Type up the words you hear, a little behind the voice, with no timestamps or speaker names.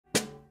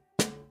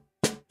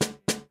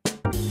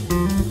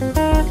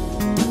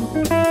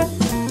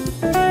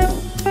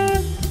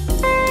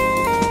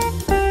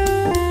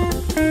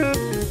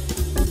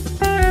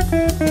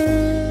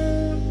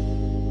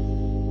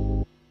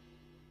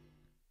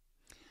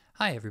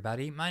Hi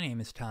everybody, my name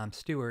is Tom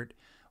Stewart.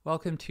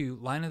 Welcome to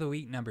Line of the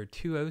Week number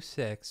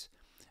 206,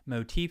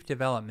 Motif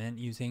Development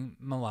Using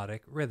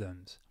Melodic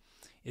Rhythms.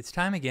 It's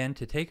time again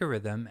to take a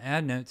rhythm,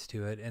 add notes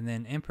to it, and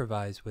then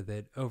improvise with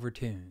it over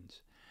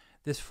tunes.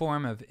 This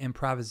form of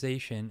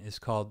improvisation is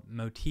called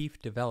motif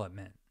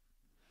development.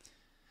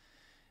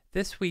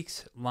 This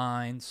week's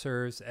line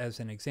serves as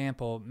an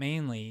example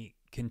mainly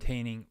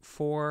containing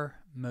 4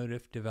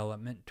 motif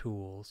development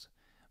tools: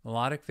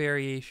 melodic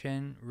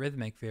variation,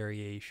 rhythmic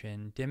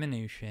variation,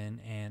 diminution,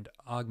 and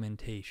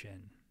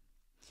augmentation.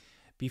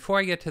 Before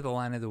I get to the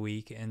line of the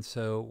week, and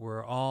so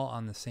we're all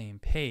on the same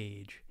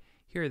page,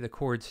 here are the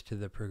chords to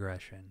the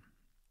progression.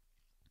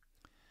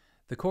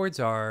 The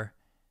chords are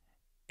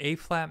A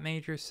flat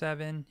major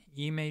 7,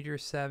 E major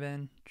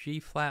 7, G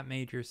flat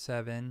major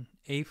 7,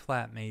 A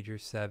flat major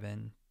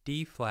 7,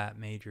 D flat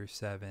major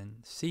 7,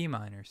 C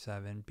minor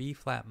 7, B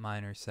flat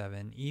minor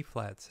 7, E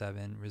flat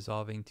 7,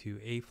 resolving to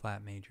A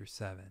flat major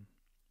 7.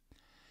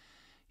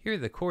 Here are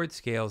the chord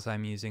scales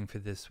I'm using for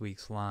this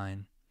week's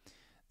line.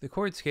 The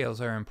chord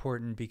scales are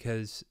important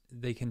because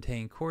they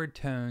contain chord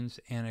tones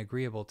and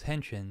agreeable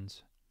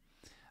tensions.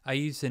 I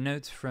use the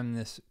notes from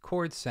this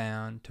chord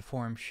sound to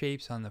form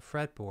shapes on the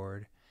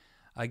fretboard.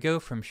 I go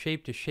from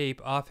shape to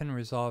shape, often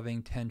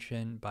resolving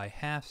tension by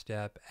half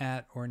step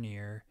at or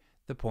near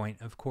the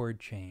point of chord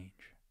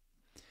change.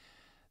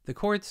 The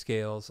chord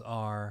scales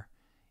are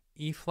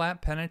E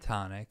flat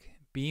pentatonic,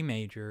 B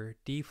major,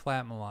 D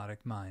flat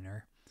melodic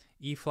minor,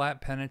 E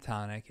flat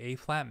pentatonic, A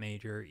flat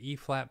major, E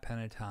flat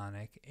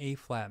pentatonic, A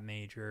flat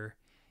major,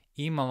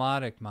 E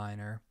melodic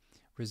minor,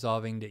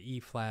 resolving to E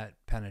flat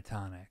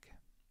pentatonic.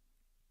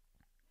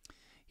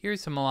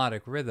 Here's a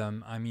melodic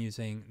rhythm I'm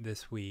using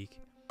this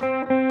week.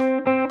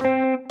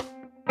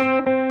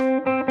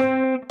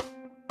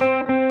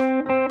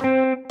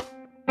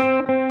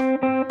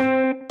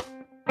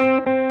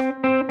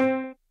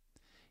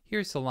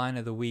 Here's the line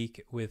of the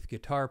week with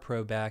Guitar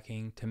Pro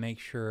backing to make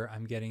sure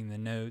I'm getting the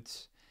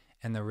notes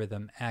and the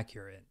rhythm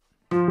accurate.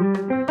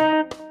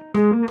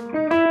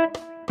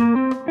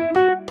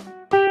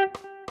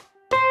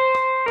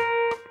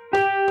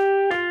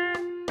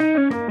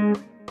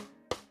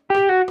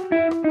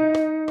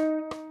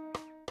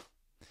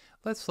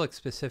 Let's look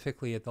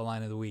specifically at the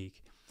line of the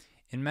week.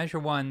 In measure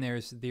 1,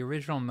 there's the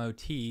original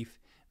motif,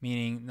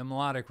 meaning the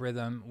melodic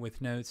rhythm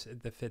with notes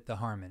that fit the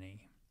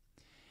harmony.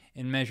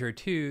 In measure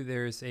 2,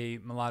 there's a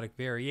melodic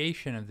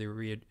variation of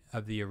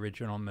the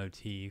original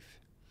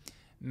motif.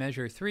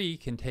 Measure 3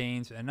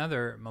 contains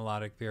another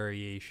melodic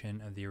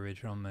variation of the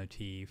original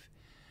motif,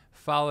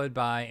 followed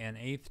by an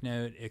 8th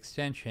note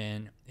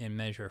extension in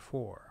measure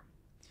 4.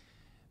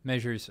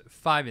 Measures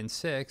 5 and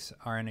 6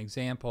 are an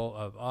example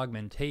of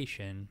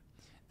augmentation.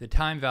 The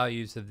time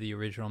values of the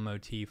original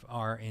motif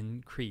are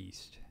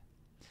increased.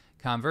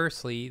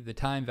 Conversely, the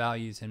time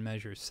values in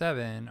measure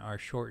 7 are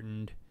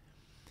shortened.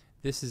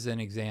 This is an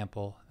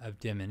example of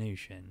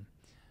diminution.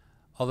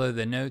 Although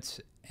the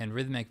notes and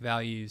rhythmic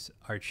values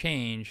are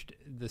changed,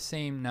 the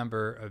same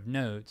number of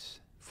notes,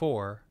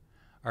 4,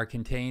 are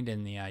contained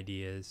in the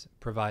ideas,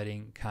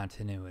 providing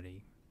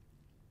continuity.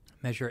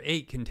 Measure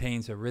 8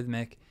 contains a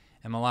rhythmic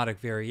and melodic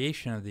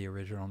variation of the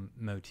original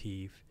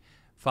motif,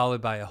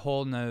 followed by a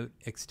whole note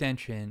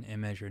extension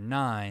in measure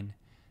 9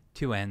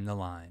 to end the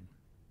line.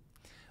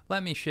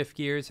 Let me shift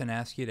gears and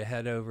ask you to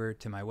head over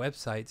to my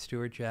website,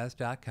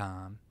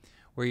 stewartjazz.com,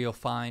 where you'll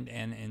find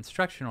an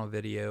instructional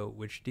video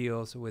which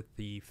deals with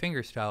the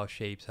fingerstyle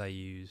shapes I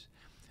use.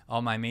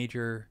 All my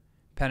major,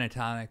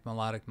 pentatonic,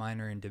 melodic,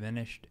 minor, and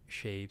diminished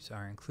shapes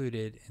are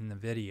included in the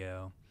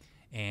video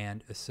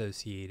and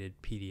associated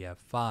PDF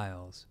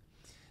files.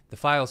 The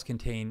files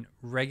contain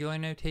regular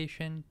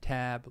notation,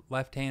 tab,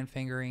 left-hand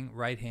fingering,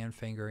 right-hand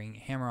fingering,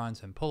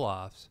 hammer-ons, and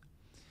pull-offs.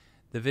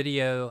 The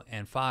video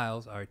and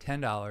files are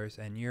 $10,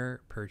 and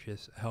your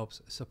purchase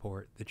helps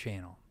support the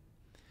channel.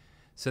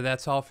 So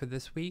that's all for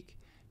this week.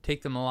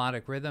 Take the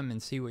melodic rhythm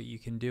and see what you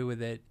can do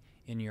with it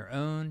in your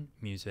own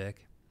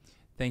music.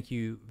 Thank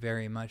you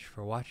very much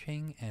for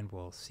watching, and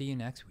we'll see you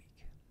next week.